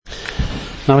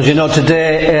Now, as you know,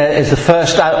 today is the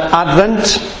first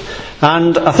Advent,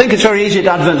 and I think it's very easy at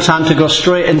Advent time to go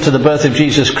straight into the birth of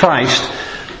Jesus Christ.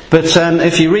 But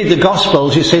if you read the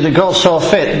Gospels, you see that God saw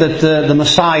fit that the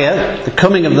Messiah, the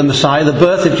coming of the Messiah, the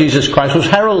birth of Jesus Christ, was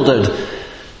heralded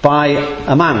by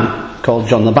a man called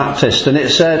John the Baptist. And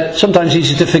it's sometimes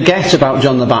easy to forget about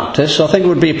John the Baptist, so I think it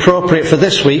would be appropriate for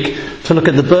this week to look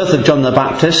at the birth of John the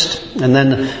Baptist, and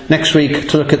then next week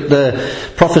to look at the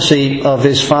prophecy of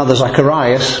his father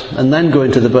Zacharias, and then go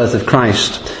into the birth of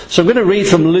Christ. So I'm going to read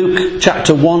from Luke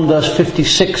chapter 1 verse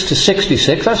 56 to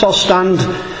 66. Let's all stand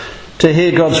to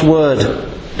hear God's word.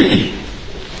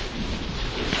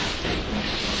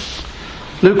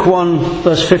 Luke 1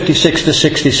 verse 56 to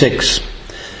 66.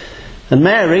 And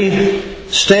Mary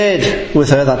stayed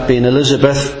with her, that being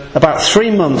Elizabeth, about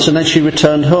 3 months, and then she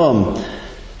returned home.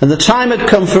 And the time had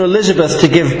come for Elizabeth to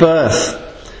give birth,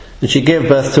 and she gave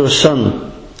birth to a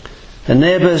son. Her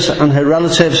neighbours and her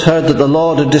relatives heard that the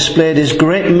Lord had displayed his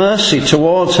great mercy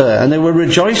towards her, and they were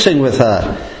rejoicing with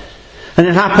her. And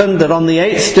it happened that on the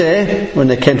 8th day, when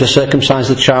they came to circumcise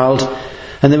the child,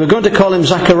 and they were going to call him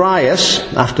Zacharias,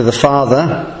 after the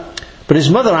father, but his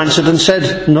mother answered and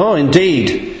said, "No,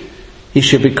 indeed, he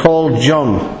should be called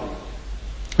John."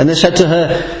 And they said to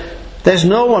her, "There's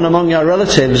no one among your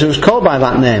relatives who is called by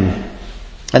that name."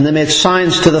 And they made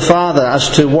signs to the father as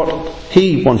to what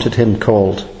he wanted him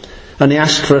called. And he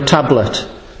asked for a tablet,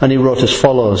 and he wrote as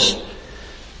follows: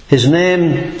 "His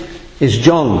name is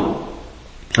John."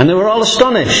 And they were all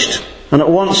astonished. And at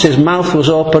once his mouth was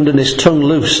opened and his tongue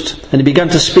loosed, and he began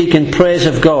to speak in praise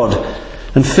of God.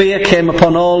 And fear came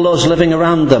upon all those living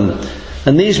around them.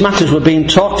 And these matters were being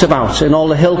talked about in all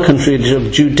the hill country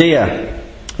of Judea.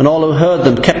 And all who heard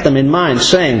them kept them in mind,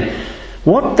 saying,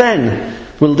 "What then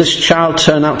will this child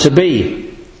turn out to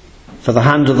be?" For the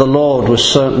hand of the Lord was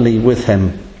certainly with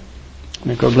him.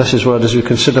 May God bless his word as we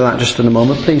consider that just in a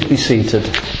moment. Please be seated.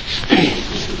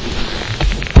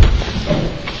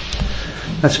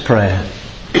 Let's pray.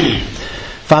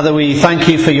 Father, we thank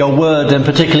you for your word, and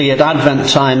particularly at Advent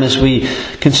time as we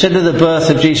consider the birth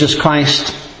of Jesus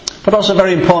Christ, but also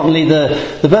very importantly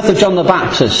the birth of John the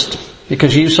Baptist,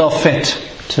 because you saw fit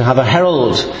to have a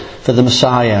herald for the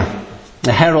Messiah,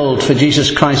 a herald for Jesus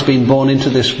Christ being born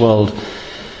into this world.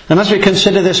 And as we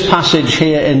consider this passage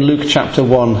here in Luke chapter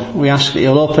 1, we ask that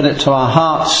you'll open it to our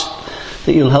hearts,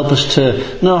 that you'll help us to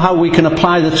know how we can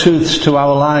apply the truths to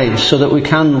our lives so that we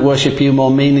can worship you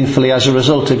more meaningfully as a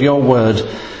result of your word.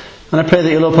 And I pray that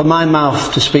you'll open my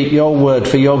mouth to speak your word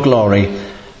for your glory.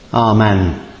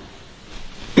 Amen.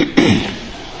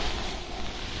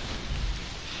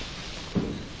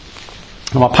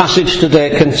 Our passage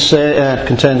today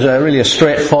contains really a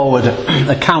straightforward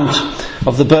account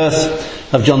of the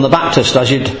birth of John the Baptist,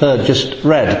 as you'd heard just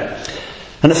read.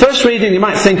 And at first reading you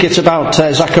might think it's about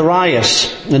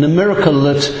Zacharias and a miracle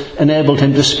that enabled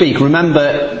him to speak.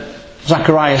 Remember,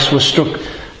 Zacharias was struck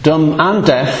dumb and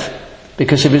deaf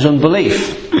because of his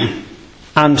unbelief.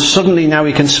 And suddenly now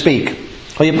he can speak.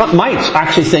 Or you might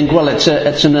actually think, well, it's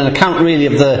an account really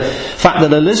of the fact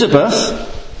that Elizabeth,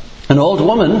 an old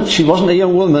woman, she wasn't a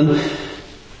young woman,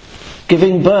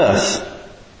 giving birth.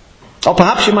 Or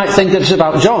perhaps you might think that it's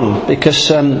about John, because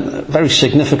very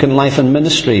significant life and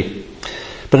ministry.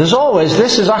 But as always,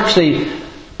 this is actually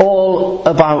all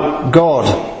about God.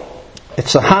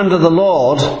 It's the hand of the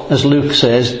Lord, as Luke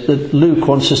says, that Luke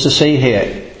wants us to see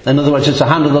here. In other words, it's the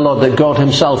hand of the Lord that God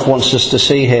himself wants us to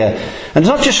see here. And it's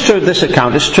not just true of this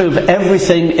account, it's true of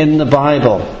everything in the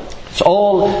Bible. It's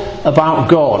all about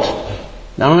God.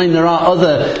 Now, I mean, there are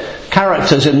other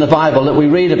characters in the Bible that we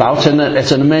read about, and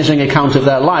it's an amazing account of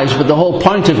their lives, but the whole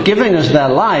point of giving us their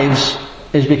lives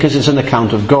is because it's an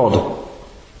account of God.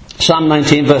 Psalm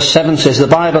 19 verse 7 says, "The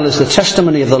Bible is the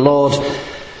testimony of the Lord,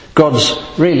 God's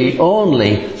really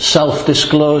only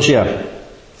self-disclosure."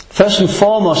 First and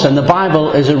foremost then, the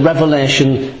Bible is a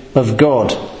revelation of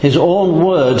God, his own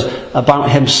word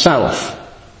about himself.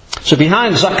 So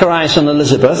behind Zacharias and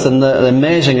Elizabeth and the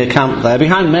amazing account there,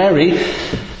 behind Mary,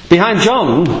 behind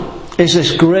John, is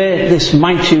this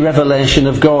mighty revelation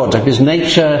of God, of his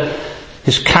nature,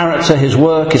 his character, his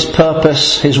work, his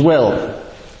purpose, his will.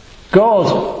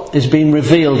 God is being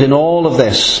revealed in all of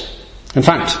this. In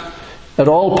fact, at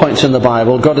all points in the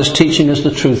Bible, God is teaching us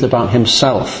the truth about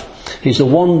himself. He's the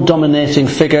one dominating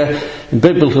figure in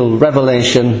biblical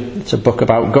revelation. It's a book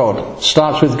about God. It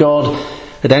starts with God,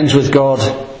 it ends with God,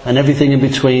 and everything in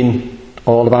between,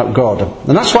 all about God.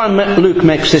 And that's why Luke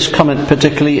makes this comment,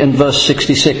 particularly in verse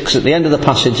 66. At the end of the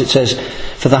passage it says,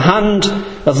 "For the hand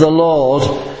of the Lord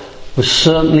was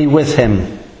certainly with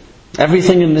him."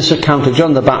 Everything in this account of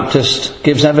John the Baptist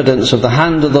gives evidence of the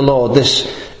hand of the Lord, this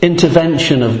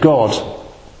intervention of God.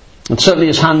 And certainly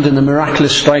his hand in the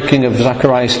miraculous striking of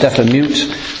Zacharias deaf and mute,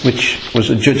 which was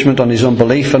a judgment on his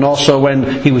unbelief, and also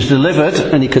when he was delivered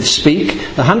and he could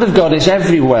speak. The hand of God is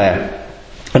everywhere.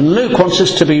 And Luke wants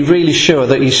us to be really sure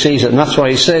that he sees it, and that's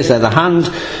why he says there, the hand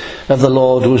of the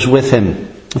Lord was with him.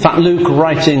 In fact, Luke,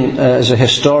 writing as a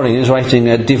historian, is writing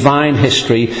a divine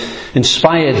history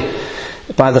inspired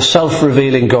by the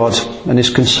self-revealing God, and his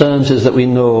concerns is that we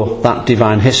know that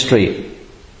divine history.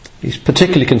 He's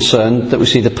particularly concerned that we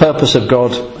see the purpose of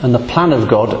God and the plan of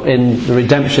God in the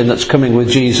redemption that's coming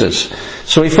with Jesus.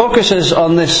 So he focuses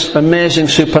on this amazing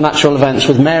supernatural events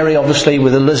with Mary, obviously,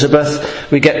 with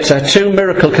Elizabeth. We get 2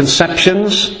 miracle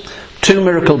conceptions, 2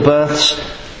 miracle births,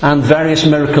 and various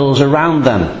miracles around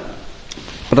them.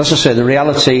 But as I say, the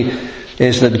reality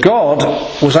is that God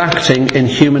was acting in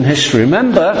human history.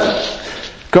 Remember,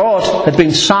 God had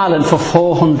been silent for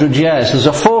 400 years. There's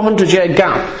a 400-year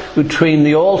gap between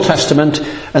the Old Testament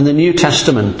and the New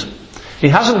Testament. He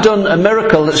hasn't done a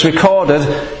miracle that's recorded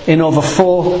in over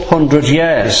 400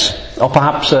 years. Or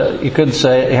perhaps you could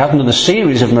say he hasn't done a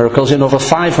series of miracles in over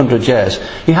 500 years.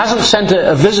 He hasn't sent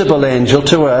a visible angel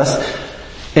to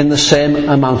earth in the same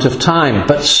amount of time.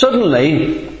 But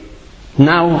suddenly,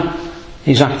 now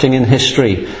he's acting in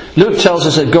history. Luke tells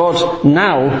us that God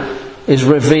now is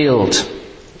revealed.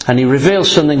 And he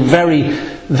reveals something very,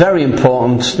 very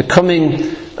important, the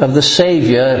coming of the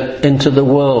Saviour into the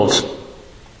world.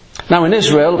 Now in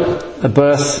Israel, a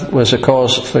birth was a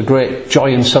cause for great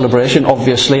joy and celebration,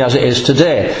 obviously, as it is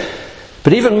today.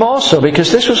 But even more so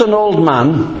because this was an old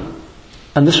man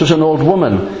and this was an old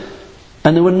woman,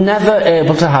 and they were never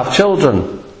able to have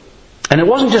children. And it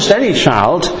wasn't just any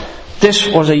child, this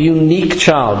was a unique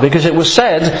child, because it was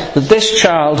said that this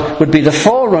child would be the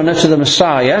forerunner to the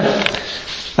Messiah,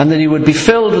 and that he would be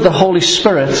filled with the Holy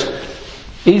Spirit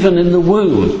even in the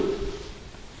womb.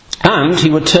 And he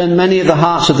would turn many of the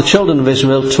hearts of the children of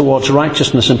Israel towards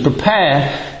righteousness and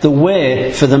prepare the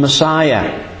way for the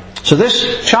Messiah. So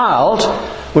this child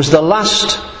was the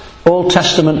last Old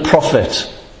Testament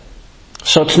prophet.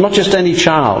 So it's not just any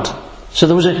child. So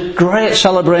there was a great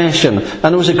celebration, and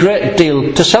there was a great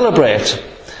deal to celebrate.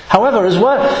 However,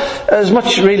 as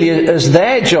much really as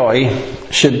their joy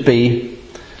should be,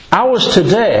 ours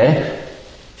today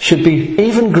should be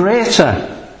even greater.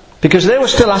 Because they were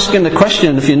still asking the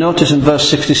question, if you notice in verse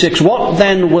 66, what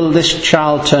then will this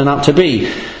child turn out to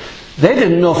be? They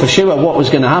didn't know for sure what was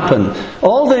going to happen.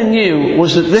 All they knew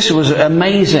was that this was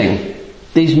amazing.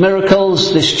 These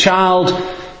miracles, this child,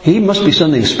 he must be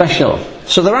something special.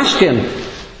 So they're asking,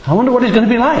 I wonder what he's going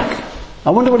to be like.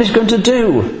 I wonder what he's going to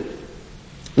do.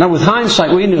 Now with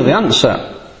hindsight, we knew the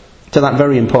answer to that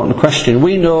very important question.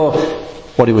 We know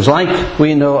what he was like.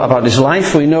 We know about his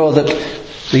life. We know that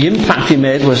the impact he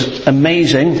made was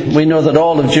amazing. We know that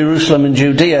all of Jerusalem and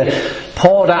Judea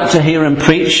poured out to hear him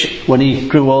preach when he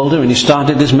grew older and he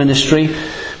started his ministry.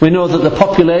 We know that the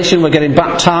population were getting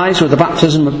baptized with the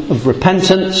baptism of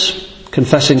repentance,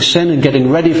 confessing sin and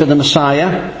getting ready for the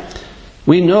Messiah.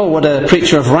 We know what a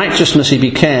preacher of righteousness he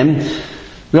became.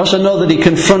 We also know that he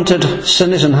confronted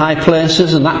sinners in high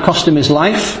places, and that cost him his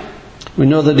life. We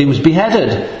know that he was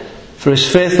beheaded for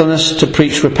his faithfulness to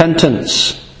preach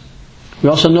repentance. We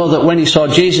also know that when he saw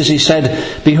Jesus, he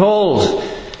said, "Behold,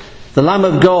 the Lamb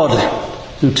of God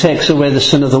who takes away the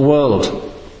sin of the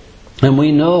world." And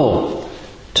we know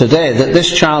today that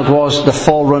this child was the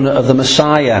forerunner of the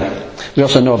Messiah. We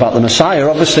also know about the Messiah,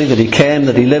 obviously, that he came,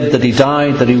 that he lived, that he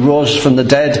died, that he rose from the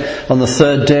dead on the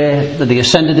third day, that he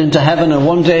ascended into heaven, and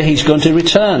one day he's going to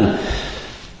return.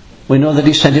 We know that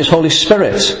he sent his Holy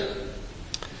Spirit.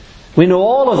 We know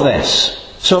all of this.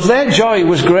 So if their joy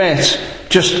was great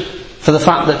just for the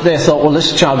fact that they thought, well,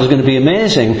 this child is going to be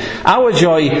amazing, our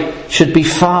joy should be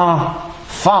far,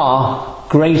 far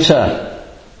greater.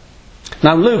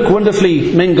 Now Luke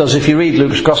wonderfully mingles, if you read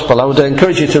Luke's Gospel, I would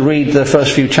encourage you to read the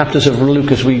first few chapters of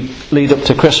Luke as we lead up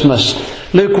to Christmas.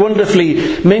 Luke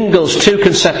wonderfully mingles two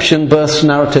conception birth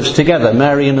narratives together,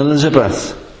 Mary and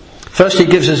Elizabeth. First he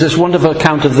gives us this wonderful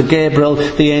account of Gabriel,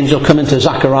 the angel, coming to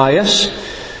Zacharias,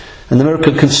 and the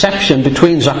miracle conception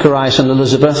between Zacharias and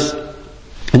Elizabeth.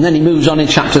 And then he moves on in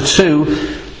chapter 2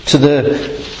 to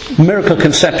the miracle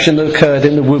conception that occurred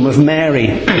in the womb of Mary.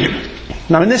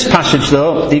 Now in this passage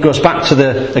though, he goes back to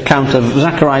the account of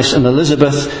Zacharias and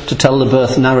Elizabeth to tell the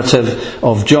birth narrative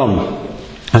of John,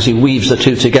 as he weaves the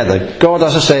two together. God,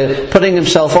 as I say, putting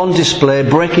himself on display,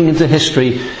 breaking into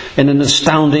history in an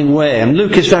astounding way. And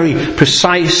Luke is very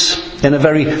precise in a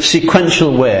very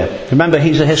sequential way. Remember,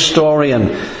 he's a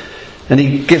historian. And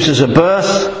he gives us a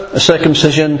birth, a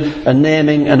circumcision, a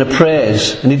naming and a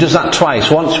praise. And he does that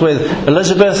twice. Once with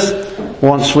Elizabeth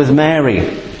wants with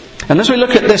Mary. And as we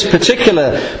look at this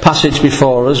particular passage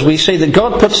before us, we see that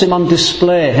God puts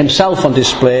himself on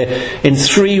display in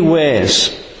three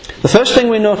ways. The first thing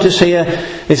we notice here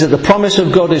is that the promise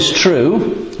of God is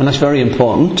true, and that's very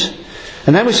important.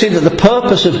 And then we see that the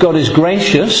purpose of God is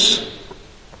gracious,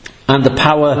 and the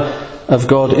power of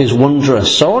God is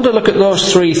wondrous. So I want to look at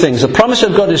those three things. The promise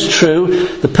of God is true,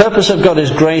 the purpose of God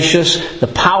is gracious, the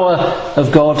power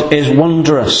of God is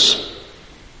wondrous.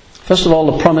 First of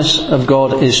all, the promise of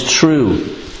God is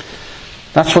true.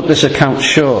 That's what this account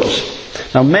shows.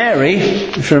 Now Mary,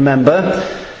 if you remember,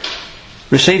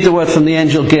 received the word from the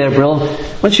angel Gabriel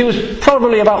when she was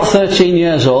probably about 13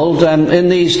 years old. In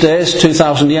these days,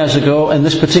 2,000 years ago, in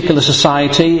this particular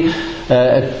society,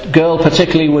 a girl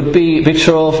particularly would be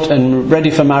betrothed and ready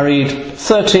for marriage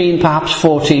 13, perhaps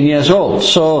 14 years old.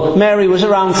 So Mary was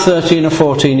around 13 or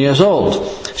 14 years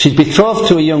old. She's betrothed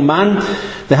to a young man.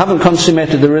 They haven't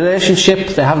consummated the relationship.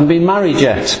 They haven't been married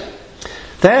yet.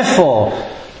 Therefore,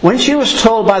 when she was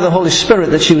told by the Holy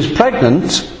Spirit that she was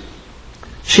pregnant,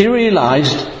 she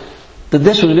realised that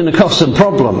this was going to cause some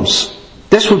problems.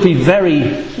 This would be very,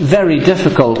 very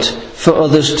difficult for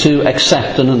others to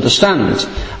accept and understand.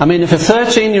 I mean, if a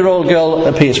 13-year-old girl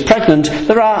appears pregnant,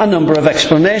 there are a number of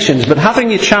explanations. But having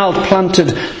your child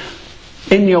planted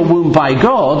in your womb by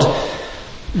God,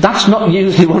 that's not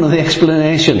usually one of the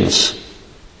explanations.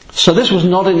 So this was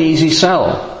not an easy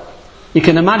sell. You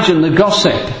can imagine the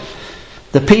gossip,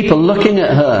 the people looking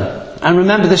at her. And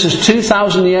remember, this is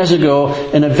 2,000 years ago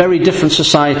in a very different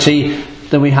society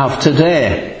than we have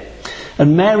today.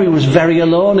 And Mary was very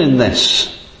alone in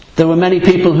this. There were many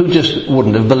people who just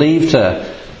wouldn't have believed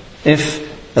her.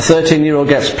 If a 13-year-old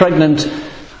gets pregnant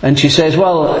and she says,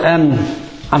 well,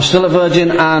 I'm still a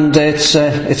virgin and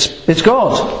it's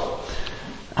God.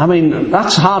 I mean,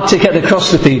 that's hard to get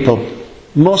across to people.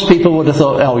 Most people would have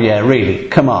thought, oh yeah, really,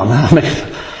 come on.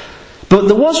 But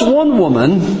there was one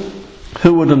woman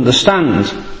who would understand.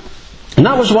 And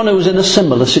that was one who was in a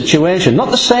similar situation.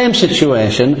 Not the same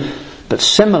situation, but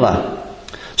similar.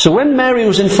 So when Mary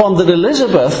was informed that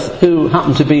Elizabeth, who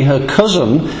happened to be her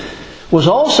cousin, was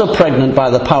also pregnant by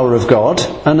the power of God,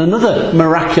 and another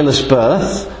miraculous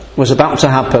birth was about to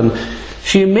happen,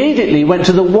 she immediately went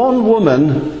to the one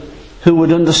woman who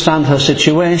would understand her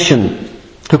situation,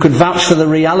 who could vouch for the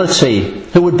reality,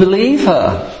 who would believe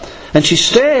her. And she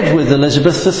stayed with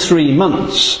Elizabeth for 3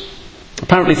 months.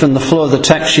 Apparently from the flow of the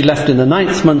text, she left in the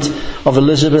 9th month of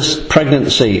Elizabeth's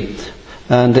pregnancy.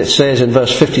 And it says in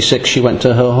verse 56, she went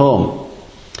to her home.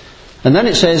 And then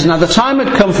it says, now the time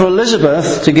had come for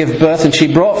Elizabeth to give birth, and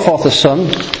she brought forth a son.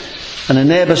 And her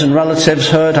neighbours and relatives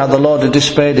heard how the Lord had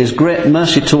displayed his great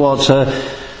mercy towards her,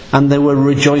 and they were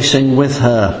rejoicing with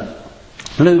her.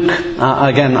 Luke,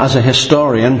 again as a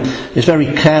historian, is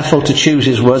very careful to choose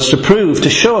his words to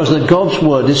show us that God's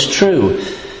word is true.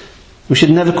 We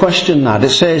should never question that. It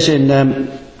says in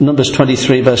Numbers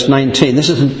 23 verse 19, this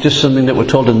isn't just something that we're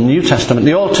told in the New Testament.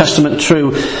 The Old Testament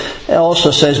true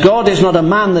also says, God is not a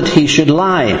man that he should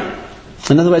lie.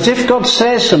 In other words, if God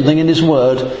says something in his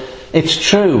word, it's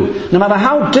true. No matter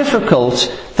how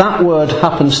difficult that word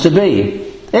happens to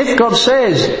be. If God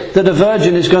says that a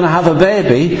virgin is going to have a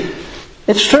baby,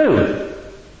 it's true.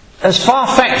 As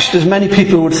far-fetched as many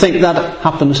people would think that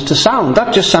happens to sound,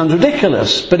 that just sounds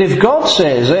ridiculous. But if God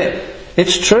says it,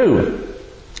 it's true.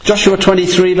 Joshua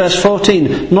 23 verse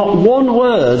 14, not one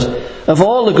word of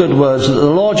all the good words that the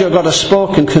Lord your God has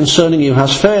spoken concerning you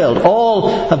has failed.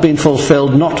 All have been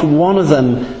fulfilled, not one of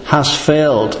them has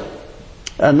failed.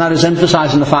 And that is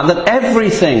emphasizing the fact that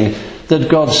everything that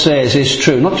God says is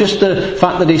true. Not just the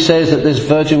fact that he says that this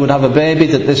virgin would have a baby,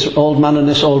 that this old man and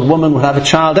this old woman would have a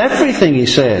child. Everything he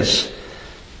says.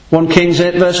 1 Kings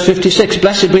 8 verse 56,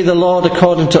 blessed be the Lord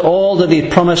according to all that he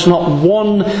promised. Not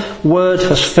one word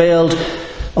has failed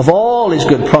of all his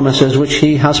good promises which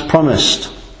he has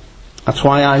promised. That's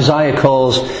why Isaiah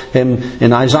calls him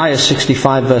in Isaiah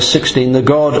 65 verse 16 the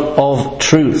God of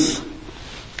truth.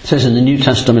 It says in the New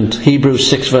Testament, Hebrews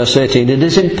 6 verse 18, it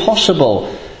is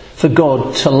impossible for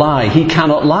God to lie. He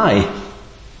cannot lie.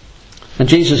 And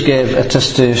Jesus gave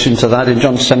attestation to that in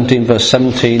John 17 verse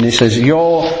 17. He says,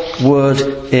 your word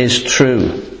is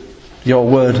true. Your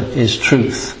word is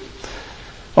truth.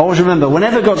 Always remember,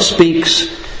 whenever God speaks,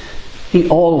 he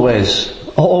always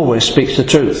speaks the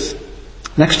truth.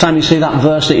 Next time you see that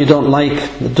verse that you don't like,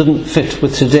 that doesn't fit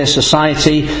with today's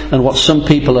society and what some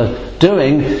people are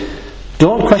doing,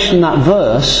 don't question that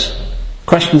verse,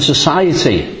 question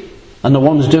society and the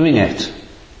ones doing it.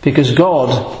 Because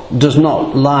God does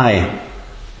not lie.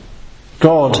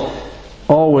 God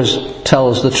always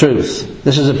tells the truth.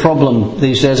 This is a problem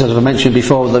these days, as I mentioned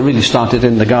before, that really started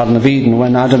in the Garden of Eden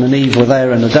when Adam and Eve were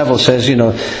there and the devil says,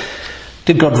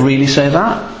 did God really say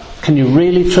that? Can you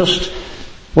really trust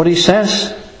what he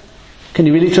says? Can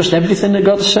you really trust everything that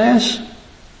God says?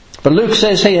 But Luke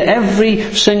says here,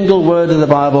 every single word of the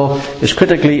Bible is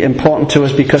critically important to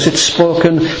us because it's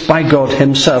spoken by God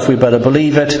himself. We better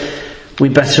believe it. We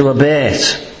better obey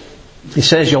it. He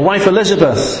says, your wife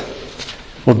Elizabeth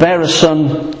will bear a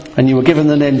son, and you were given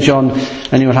the name John,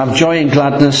 and you will have joy and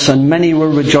gladness, and many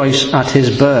will rejoice at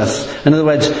his birth. In other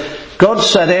words, God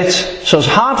said it, so it's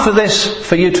hard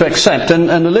for you to accept. And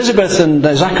Elizabeth and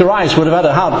Zacharias would have had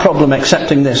a hard problem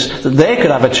accepting this, that they could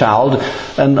have a child.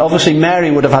 And obviously Mary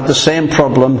would have had the same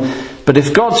problem. But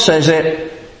if God says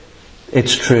it,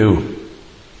 it's true.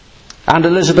 And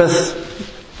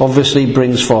Elizabeth obviously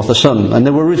brings forth a son. And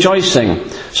they were rejoicing.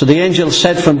 So the angel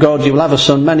said from God, you will have a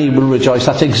son, many will rejoice.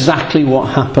 That's exactly what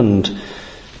happened.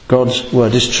 God's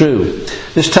word is true.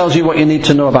 This tells you what you need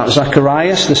to know about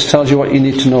Zacharias. This tells you what you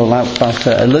need to know about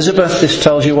Elizabeth. This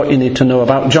tells you what you need to know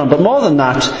about John. But more than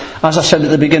that, as I said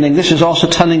at the beginning, this is also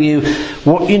telling you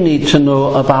what you need to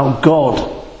know about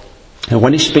God. And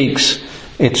when he speaks,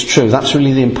 it's true. That's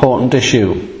really the important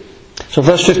issue. So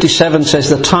verse 57 says,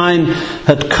 the time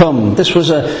had come. This was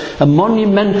a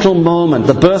monumental moment.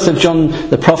 The birth of John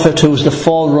the prophet, who was the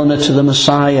forerunner to the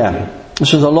Messiah.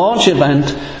 This was a launch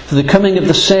event for the coming of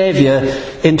the Saviour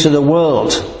into the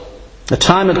world. The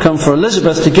time had come for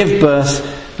Elizabeth to give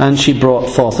birth, and she brought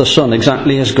forth a son,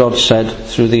 exactly as God said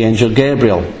through the angel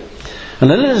Gabriel. And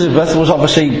Elizabeth was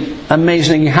obviously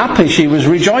amazingly happy. She was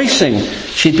rejoicing.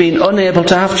 She'd been unable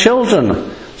to have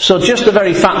children. So just the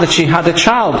very fact that she had a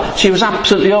child, she was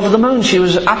absolutely over the moon. She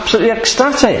was absolutely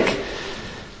ecstatic.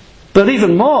 But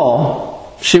even more,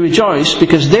 she rejoiced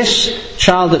because this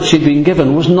child that she'd been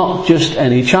given was not just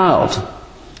any child.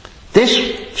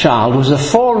 This child was a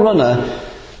forerunner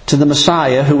to the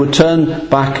Messiah who would turn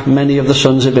back many of the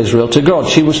sons of Israel to God.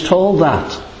 She was told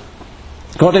that.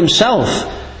 God himself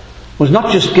was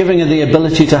not just giving her the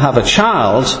ability to have a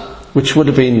child, which would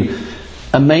have been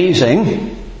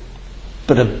amazing,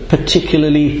 but a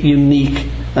particularly unique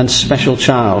and special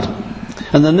child.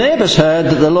 And the neighbours heard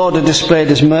that the Lord had displayed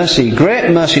his mercy, great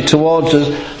mercy towards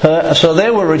her, so they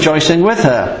were rejoicing with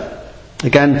her.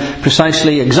 Again,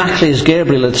 precisely exactly as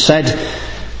Gabriel had said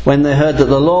when they heard that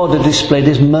the Lord had displayed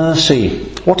his mercy.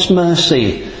 What's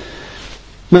mercy?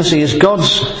 Mercy is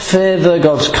God's favour,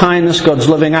 God's kindness, God's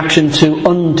loving action to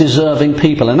undeserving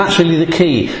people. And that's really the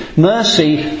key.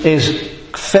 Mercy is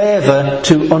favour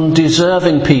to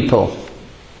undeserving people.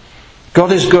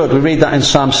 God is good. We read that in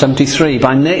Psalm 73.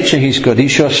 By nature he's good. He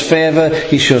shows favour,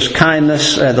 he shows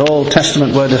kindness. The Old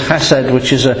Testament word is hesed,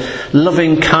 which is a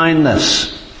loving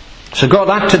kindness. So God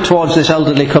acted towards this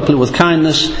elderly couple with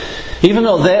kindness, even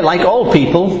though they, like all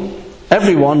people,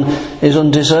 everyone is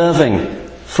undeserving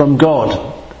from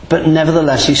God. But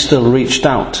nevertheless he still reached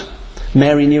out.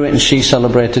 Mary knew it and she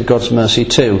celebrated God's mercy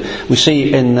too. We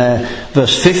see in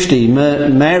verse 50,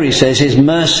 Mary says his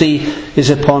mercy is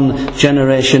upon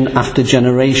generation after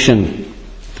generation.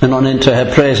 And on into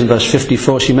her praise in verse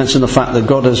 54, she mentioned the fact that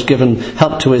God has given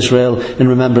help to Israel in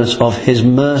remembrance of his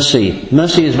mercy.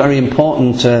 Mercy is very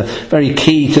important, very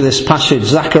key to this passage.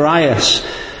 Zacharias,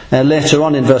 later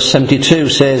on in verse 72,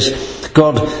 says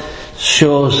God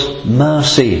shows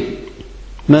mercy.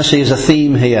 Mercy is a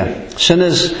theme here.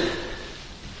 Sinners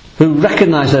who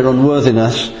recognise their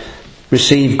unworthiness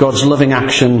receive God's loving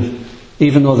action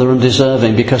even though they're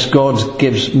undeserving, because God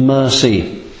gives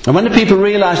mercy. And when the people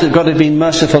realised that God had been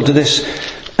merciful to this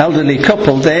elderly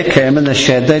couple, they came and they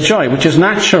shared their joy, which is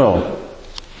natural.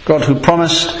 God who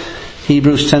promised,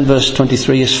 Hebrews 10 verse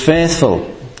 23, is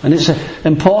faithful. And it's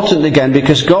important again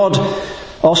because God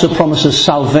also promises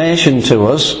salvation to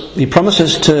us. He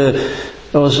promises to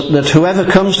us that whoever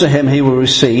comes to him he will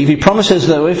receive. He promises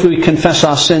that if we confess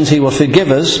our sins he will forgive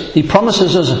us. He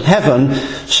promises us heaven.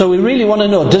 So we really want to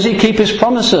know, does he keep his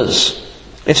promises?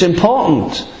 It's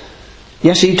important.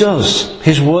 Yes, he does.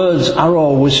 His words are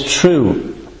always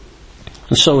true.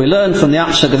 And so we learn from the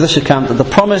outset of this account that the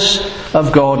promise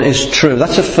of God is true.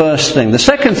 That's the first thing. The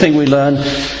second thing we learn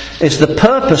is the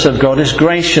purpose of God is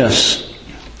gracious.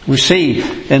 We see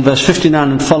in verse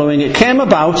 59 and following, it came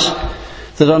about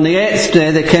that on the 8th day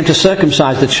they came to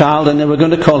circumcise the child, and they were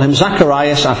going to call him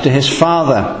Zacharias after his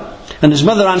father. And his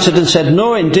mother answered and said,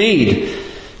 no, indeed,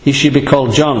 he should be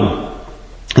called John.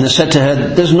 And they said to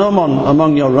her, there's no one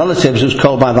among your relatives who's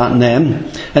called by that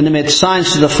name. And they made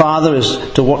signs to the father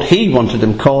as to what he wanted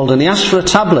him called. And he asked for a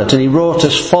tablet, and he wrote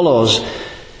as follows,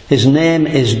 his name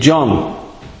is John.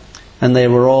 And they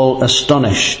were all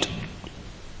astonished.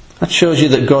 That shows you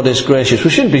that God is gracious. We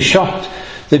shouldn't be shocked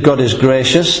that God is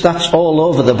gracious. That's all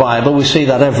over the Bible. We see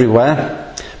that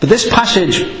everywhere. But this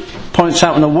passage points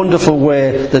out in a wonderful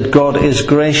way that God is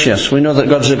gracious. We know that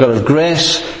God is a God of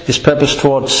grace. His purpose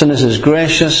towards sinners is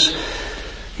gracious.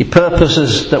 He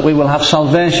purposes that we will have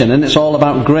salvation, and it's all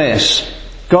about grace.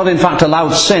 God in fact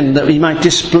allowed sin that he might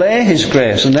display his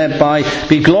grace and thereby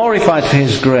be glorified for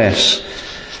his grace.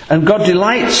 And God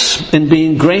delights in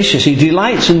being gracious. He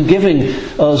delights in giving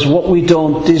us what we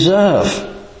don't deserve.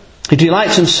 He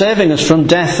delights in saving us from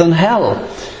death and hell.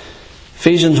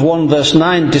 Ephesians 1 verse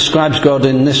 9 describes God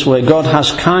in this way. God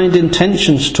has kind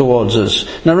intentions towards us.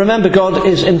 Now remember, God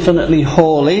is infinitely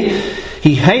holy.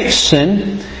 He hates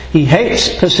sin. He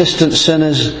hates persistent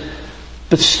sinners,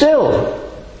 but still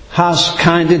has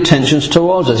kind intentions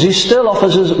towards us. He still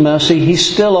offers us mercy. He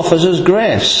still offers us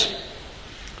grace.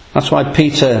 That's why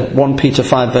 1 Peter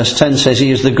 5 verse 10 says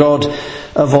he is the God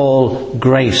of all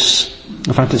grace.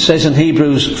 In fact, it says in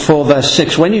Hebrews 4 verse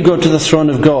 6, when you go to the throne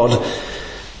of God,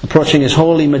 approaching his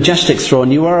holy, majestic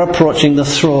throne, you are approaching the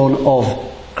throne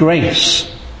of grace.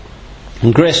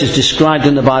 And grace is described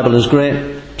in the Bible as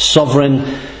great,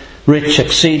 sovereign, rich,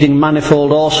 exceeding,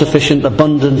 manifold, all-sufficient,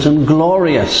 abundant, and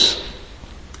glorious.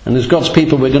 And as God's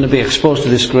people, we're going to be exposed to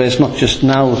this grace, not just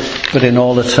now, but in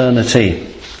all eternity.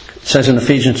 It says in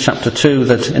Ephesians chapter 2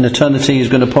 that in eternity he's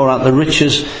going to pour out the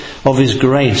riches of his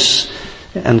grace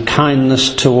and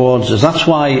kindness towards us. That's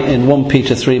why in 1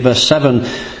 Peter 3 verse 7,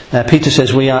 Peter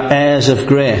says we are heirs of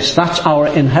grace. That's our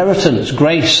inheritance.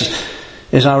 Grace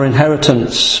is our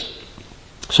inheritance.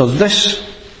 So this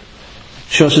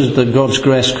shows us that God's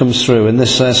grace comes through in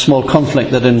this small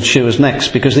conflict that ensues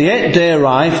next. Because the 8th day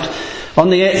arrived. On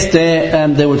the 8th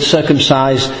day they would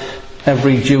circumcise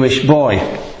every Jewish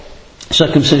boy.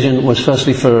 Circumcision was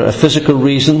firstly for a physical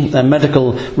reason.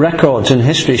 Medical records in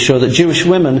history show that Jewish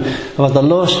women have the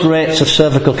lowest rates of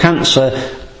cervical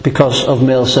cancer because of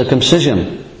male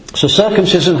circumcision. So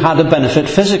circumcision had a benefit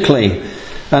physically.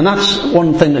 And that's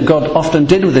one thing that God often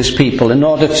did with his people in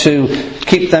order to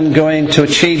keep them going, to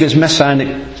achieve his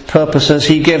messianic purposes.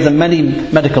 He gave them many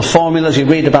medical formulas. You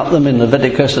read about them in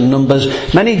Leviticus and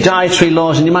Numbers. Many dietary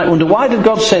laws, and you might wonder, why did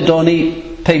God say don't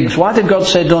eat pigs? Why did God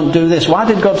say don't do this? Why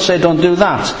did God say don't do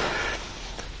that?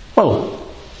 Well,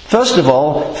 first of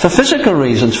all, for physical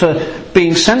reasons, for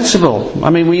being sensible. I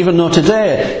mean, we even know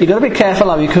today, you've got to be careful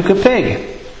how you cook a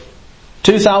pig.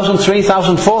 2,000,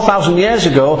 3,000, 4,000 years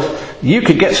ago, you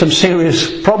could get some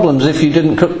serious problems if you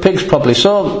didn't cook pigs properly.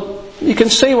 So you can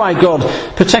see why God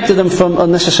protected them from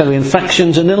unnecessary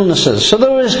infections and illnesses. So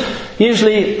there was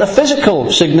usually a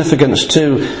physical significance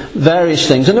to various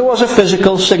things, and there was a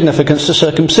physical significance to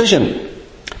circumcision.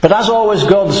 But as always,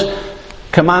 God's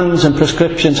commands and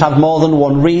prescriptions have more than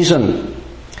one reason.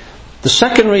 The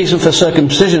second reason for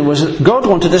circumcision was that God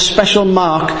wanted a special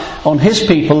mark on his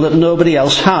people that nobody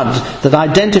else had, that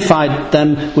identified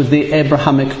them with the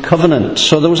Abrahamic covenant.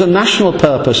 So there was a national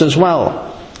purpose as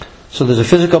well. So there's a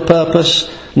physical purpose,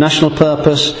 national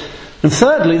purpose, and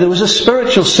thirdly there was a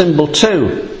spiritual symbol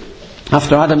too.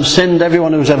 After Adam sinned,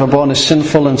 everyone who was ever born is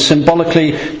sinful, and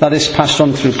symbolically that is passed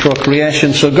on through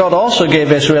procreation. So God also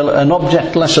gave Israel an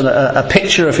object lesson, a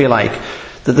picture if you like,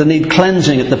 that they need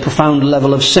cleansing at the profound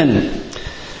level of sin.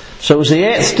 So it was the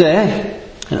 8th day,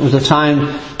 and it was the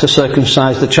time to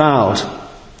circumcise the child.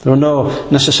 There were no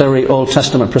necessary Old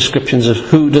Testament prescriptions of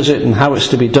who does it and how it's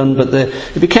to be done, but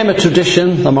it became a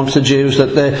tradition amongst the Jews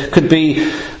that there could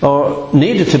be, or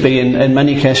needed to be in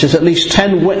many cases, at least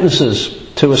 10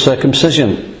 witnesses to a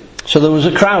circumcision. So there was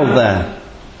a crowd there.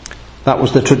 That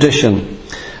was the tradition.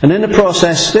 And in the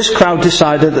process, this crowd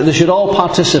decided that they should all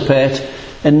participate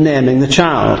in naming the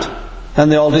child.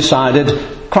 And they all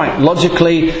decided, quite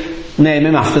logically, name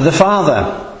him after the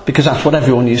father, because that's what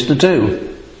everyone used to do.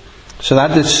 So they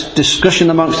had this discussion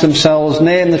amongst themselves,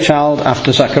 name the child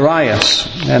after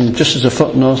Zacharias. And just as a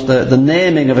footnote, the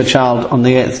naming of a child on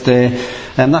the 8th day,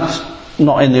 and that's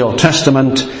not in the Old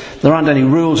Testament. There aren't any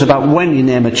rules about when you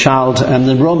name a child, and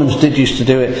the Romans did used to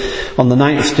do it on the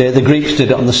 9th day. The Greeks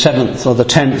did it on the 7th or the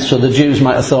 10th, so the Jews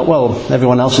might have thought, well,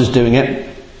 everyone else is doing it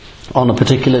on a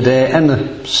particular day, and the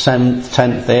 7th,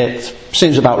 10th, 8th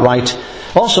seems about right.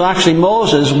 Also, actually,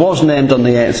 Moses was named on the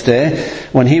 8th day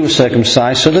when he was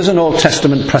circumcised, so there's an Old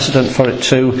Testament precedent for it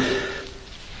too.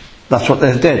 That's what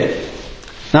they did.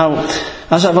 Now,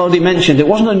 as I've already mentioned, it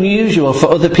wasn't unusual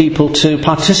for other people to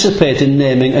participate in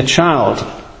naming a child.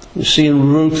 You see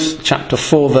in Ruth chapter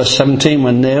 4 verse 17,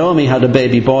 when Naomi had a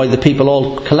baby boy, the people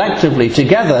all collectively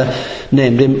together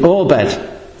named him Obed.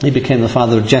 He became the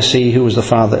father of Jesse, who was the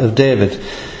father of David.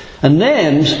 And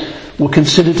names were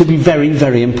considered to be very,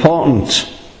 very important.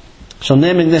 So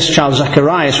naming this child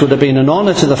Zacharias would have been an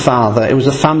honour to the father. It was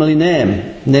a family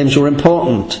name. Names were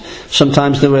important.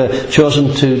 Sometimes they were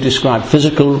chosen to describe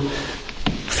physical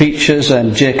features.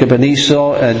 Jacob and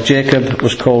Esau. Jacob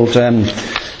was called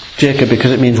Jacob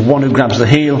because it means one who grabs the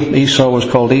heel. Esau was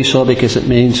called Esau because it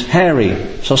means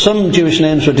hairy. So some Jewish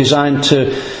names were designed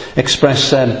to express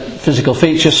physical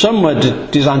features. Some were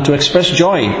designed to express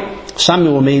joy.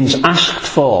 Samuel means asked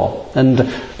for, and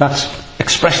that's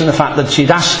expressing the fact that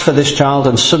she'd asked for this child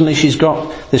and suddenly she's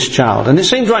got this child. And it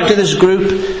seemed right to this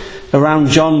group around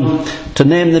John to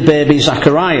name the baby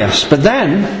Zacharias. But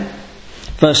then,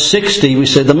 verse 60, we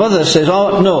say the mother says,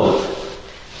 oh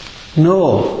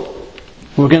no,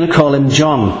 we're going to call him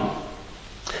John.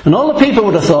 And all the people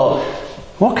would have thought,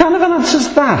 what kind of an answer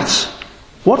is that?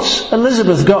 What's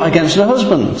Elizabeth got against her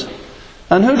husband?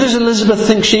 And who does Elizabeth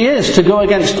think she is to go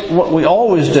against what we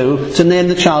always do, to name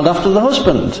the child after the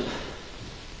husband?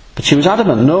 But she was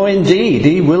adamant, no indeed,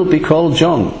 he will be called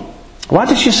John. Why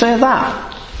did she say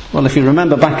that? Well, if you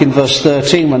remember back in verse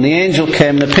 13, when the angel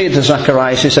came and appeared to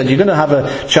Zacharias, he said, you're going to have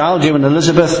a child, you and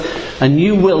Elizabeth, and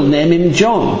you will name him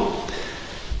John.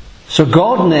 So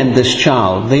God named this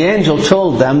child. The angel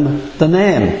told them the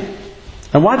name.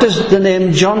 And why does the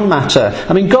name John matter?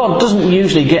 I mean, God doesn't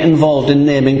usually get involved in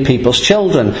naming people's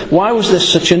children. Why was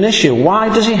this such an issue?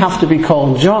 Why does he have to be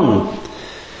called John?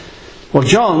 Well,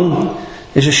 John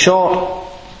is a short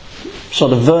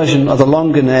sort of version of the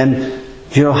longer name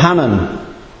Johanan.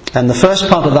 And the first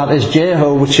part of that is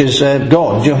Jeho, which is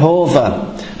God,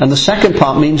 Jehovah. And the second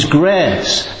part means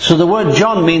grace. So the word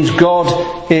John means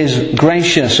God is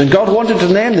gracious. And God wanted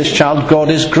to name this child God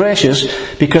is gracious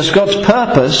because God's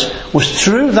purpose was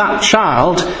through that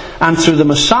child and through the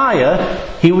Messiah,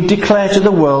 he would declare to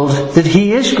the world that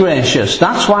he is gracious.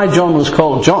 That's why John was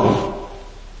called John.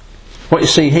 What you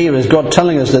see here is God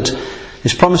telling us that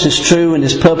his promise is true and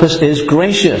his purpose is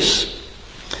gracious.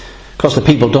 Of course, the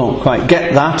people don't quite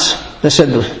get that. They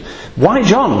said, why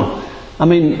John? I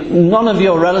mean, none of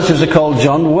your relatives are called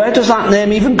John. Where does that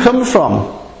name even come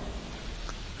from?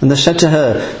 And they said to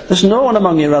her, there's no one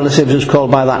among your relatives who's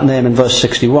called by that name in verse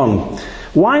 61.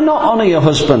 Why not honour your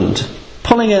husband?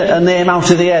 Pulling a name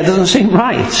out of the air doesn't seem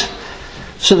right.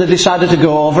 So they decided to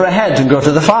go over ahead and go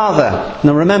to the father.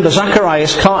 Now remember,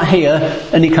 Zacharias can't hear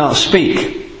and he can't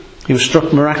speak. He was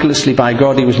struck miraculously by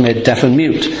God. He was made deaf and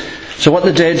mute. So what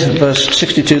they did, verse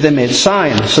 62, they made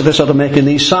signs. So they're sort of making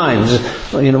these signs.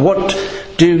 You know, what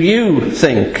do you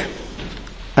think?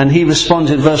 And he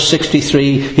responded, verse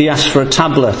 63, he asked for a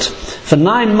tablet. For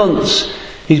 9 months,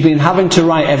 he's been having to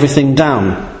write everything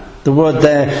down. The word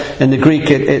there in the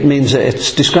Greek, it means that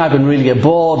it's describing really a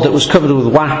board that was covered with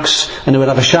wax, and they would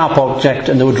have a sharp object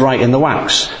and they would write in the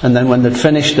wax. And then when they'd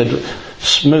finished, they'd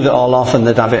smooth it all off and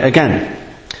they'd have it again.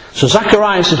 So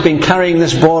Zacharias has been carrying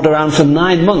this board around for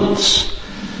 9 months.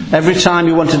 Every time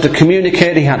he wanted to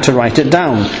communicate, he had to write it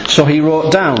down. So he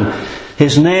wrote down,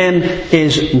 his name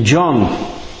is John.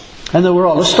 And they were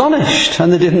all astonished,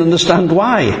 and they didn't understand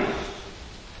why.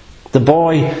 The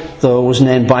boy, though, was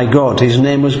named by God. His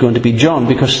name was going to be John,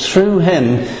 because through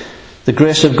him, the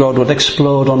grace of God would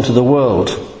explode onto the world.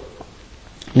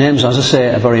 Names, as I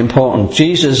say, are very important.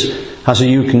 Jesus has a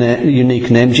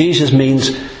unique name. Jesus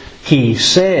means he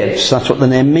saves. That's what the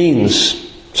name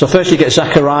means. So first you get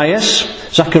Zacharias.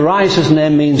 Zacharias'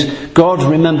 name means God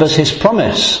remembers his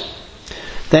promise.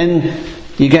 Then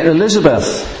you get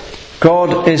Elizabeth.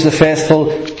 God is the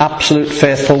faithful, absolute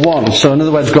faithful one. So in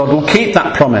other words, God will keep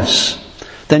that promise.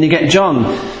 Then you get John.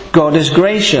 God is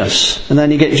gracious. And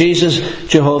then you get Jesus.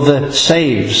 Jehovah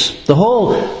saves. The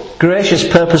whole gracious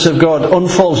purpose of God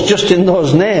unfolds just in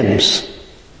those names.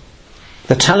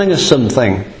 They're telling us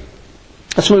something.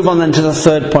 Let's move on then to the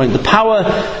third point. The power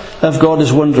of God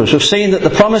is wondrous. We've seen that the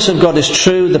promise of God is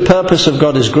true, the purpose of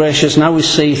God is gracious. Now we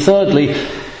see, thirdly,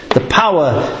 the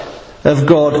power of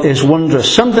God is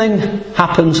wondrous. Something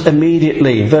happens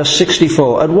immediately. Verse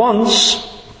 64. At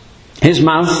once, his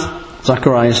mouth,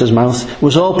 Zacharias' mouth,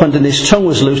 was opened and his tongue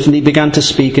was loosed and he began to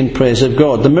speak in praise of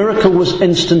God. The miracle was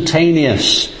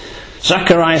instantaneous.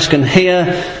 Zacharias can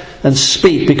hear and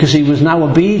speak because he was now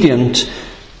obedient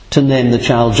to name the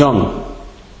child John.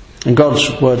 And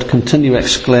God's word continually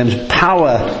exclaims,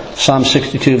 power, Psalm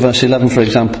 62 verse 11 for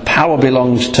example, power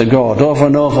belongs to God. Over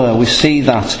and over we see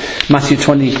that. Matthew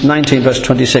 19 verse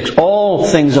 26, all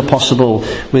things are possible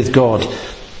with God.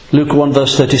 Luke 1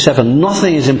 verse 37,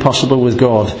 nothing is impossible with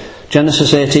God.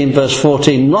 Genesis 18 verse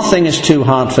 14, nothing is too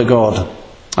hard for God.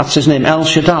 That's his name, El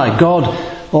Shaddai, God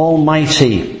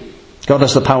Almighty. God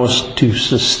has the power to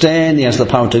sustain, he has the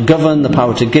power to govern, the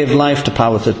power to give life, the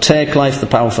power to take life, the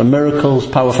power for miracles,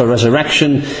 power for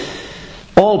resurrection.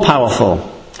 All powerful.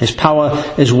 His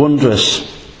power is wondrous.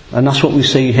 And that's what we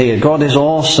see here. God is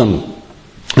awesome.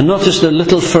 And notice the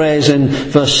little phrase in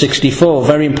verse 64,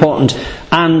 very important,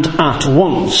 and at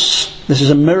once. This is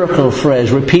a miracle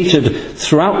phrase repeated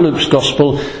throughout Luke's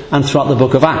Gospel and throughout the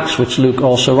book of Acts, which Luke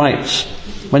also writes.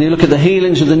 When you look at the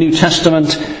healings of the New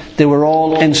Testament, they were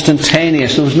all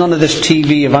instantaneous. There was none of this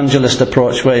TV evangelist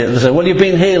approach where they say, well, you've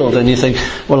been healed. And you think,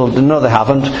 well, no, they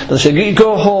haven't. They say, you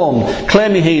go home,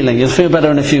 claim your healing, you'll feel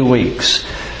better in a few weeks.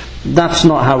 That's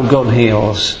not how God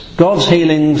heals. God's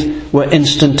healings were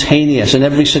instantaneous in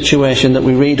every situation that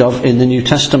we read of in the New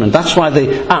Testament. That's why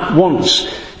the at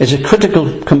once is a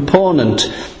critical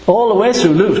component all the way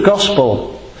through Luke's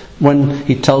Gospel when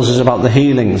he tells us about the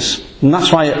healings. And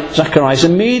that's why Zacharias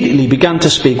immediately began to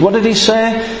speak. What did he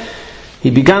say?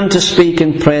 He began to speak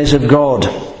in praise of God.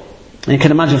 And you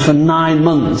can imagine for 9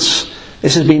 months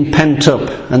this has been pent up,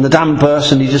 and the dam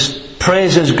bursts and he just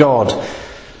praises God.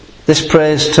 This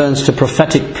praise turns to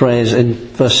prophetic praise in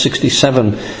verse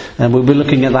 67, and we'll be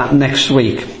looking at that next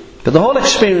week. But the whole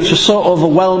experience was so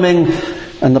overwhelming,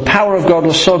 and the power of God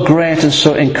was so great and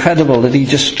so incredible that he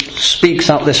just speaks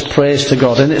out this praise to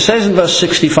God. And it says in verse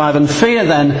 65, and fear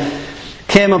then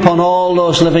came upon all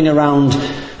those living around,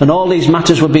 and all these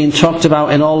matters were being talked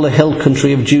about in all the hill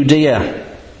country of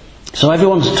Judea. So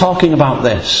everyone's talking about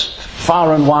this.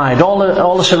 Far and wide,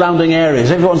 all the surrounding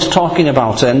areas, everyone's talking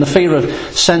about it, and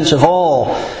the sense of awe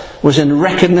was in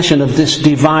recognition of this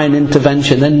divine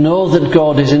intervention. They know that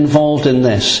God is involved in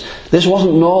this. This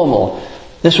wasn't normal.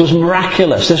 This was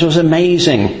miraculous. This was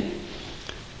amazing.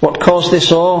 What caused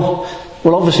this awe?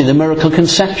 Well, obviously the miracle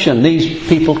conception. These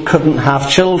people couldn't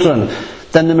have children.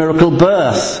 Then the miracle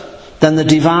birth. Then the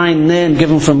divine name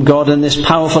given from God, and this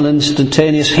powerful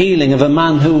instantaneous healing of a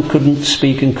man who couldn't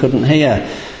speak and couldn't hear.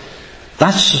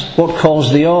 That's what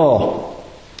caused the awe.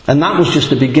 And that was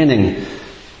just the beginning.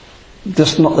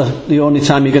 That's not the only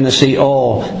time you're going to see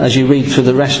awe as you read through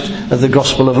the rest of the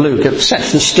Gospel of Luke. It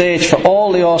sets the stage for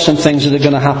all the awesome things that are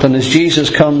going to happen as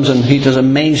Jesus comes and he does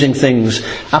amazing things.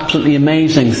 Absolutely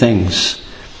amazing things.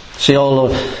 See all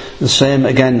the same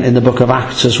again in the book of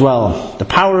Acts as well. The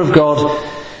power of God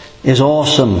is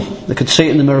awesome. They could see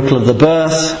it in the miracle of the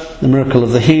birth, the miracle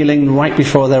of the healing right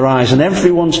before their eyes. And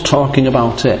everyone's talking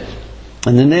about it.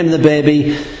 And the name of the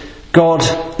baby, God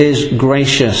is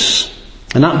gracious.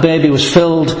 And that baby was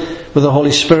filled with the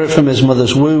Holy Spirit from his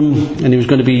mother's womb, and he was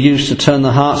going to be used to turn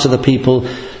the hearts of the people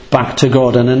back to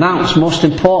God and announce, most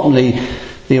importantly,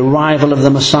 the arrival of the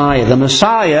Messiah. The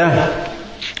Messiah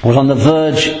was on the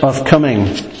verge of coming.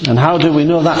 And how do we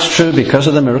know that's true? Because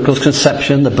of the miracle's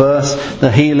conception, the birth,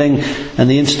 the healing, and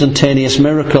the instantaneous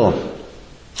miracle.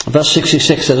 Verse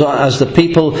 66 says, as the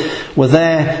people were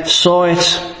there, saw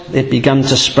it, it began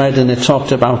to spread, and they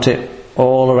talked about it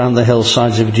all around the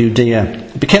hillsides of Judea.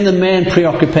 It became the main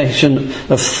preoccupation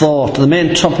of thought, the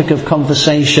main topic of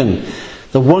conversation.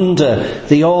 The wonder,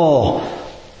 the awe,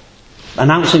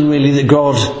 announcing really that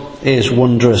God is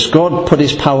wondrous. God put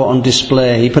his power on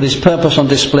display. He put his purpose on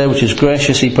display, which is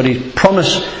gracious. He put his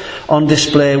promise on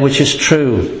display, which is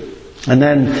true. And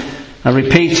then, I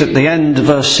repeat at the end of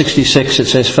verse 66, it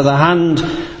says, for the hand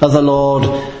of the Lord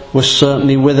was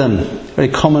certainly with him. Very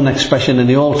common expression in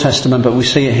the Old Testament, but we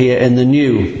see it here in the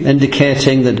New,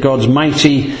 indicating that God's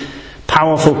mighty,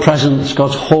 powerful presence,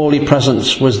 God's holy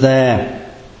presence was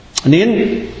there. And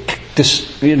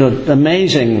the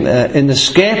amazing,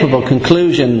 inescapable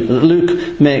conclusion that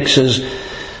Luke makes is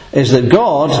that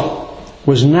God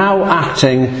was now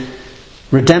acting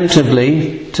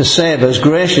redemptively to save us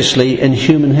graciously in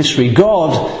human history.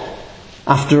 God,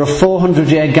 after a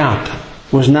 400-year gap,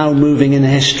 was now moving in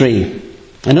history.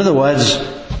 In other words,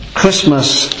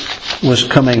 Christmas was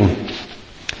coming.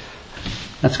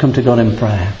 Let's come to God in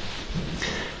prayer.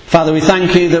 Father, we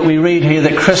thank you that we read here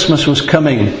that Christmas was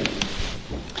coming.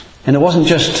 And it wasn't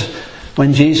just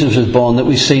when Jesus was born that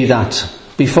we see that.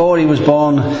 Before he was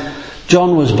born,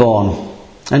 John was born.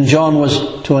 And John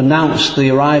was to announce the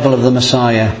arrival of the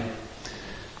Messiah.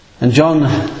 And John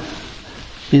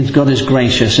means God is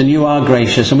gracious, and you are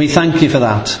gracious, and we thank you for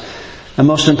that. And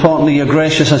most importantly, you're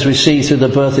gracious as we see through the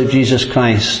birth of Jesus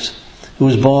Christ, who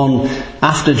was born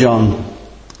after John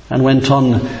and went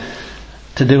on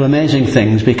to do amazing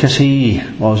things because he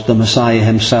was the Messiah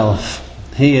himself.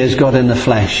 He is God in the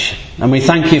flesh. And we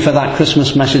thank you for that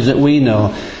Christmas message that we know.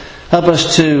 Help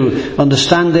us to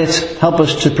understand it. Help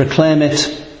us to proclaim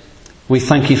it. We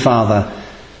thank you, Father.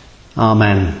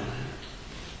 Amen.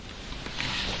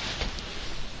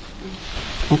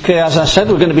 Okay, as I said,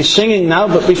 we're going to be singing now,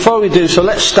 but before we do so,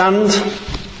 let's stand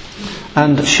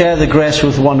and share the grace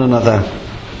with one another.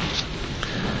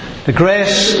 The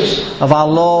grace of our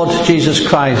Lord Jesus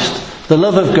Christ, the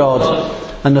love of God,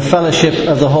 and the fellowship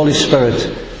of the Holy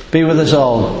Spirit be with us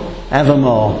all,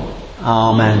 evermore.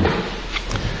 Amen.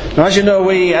 Now, as you know,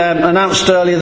 we announced earlier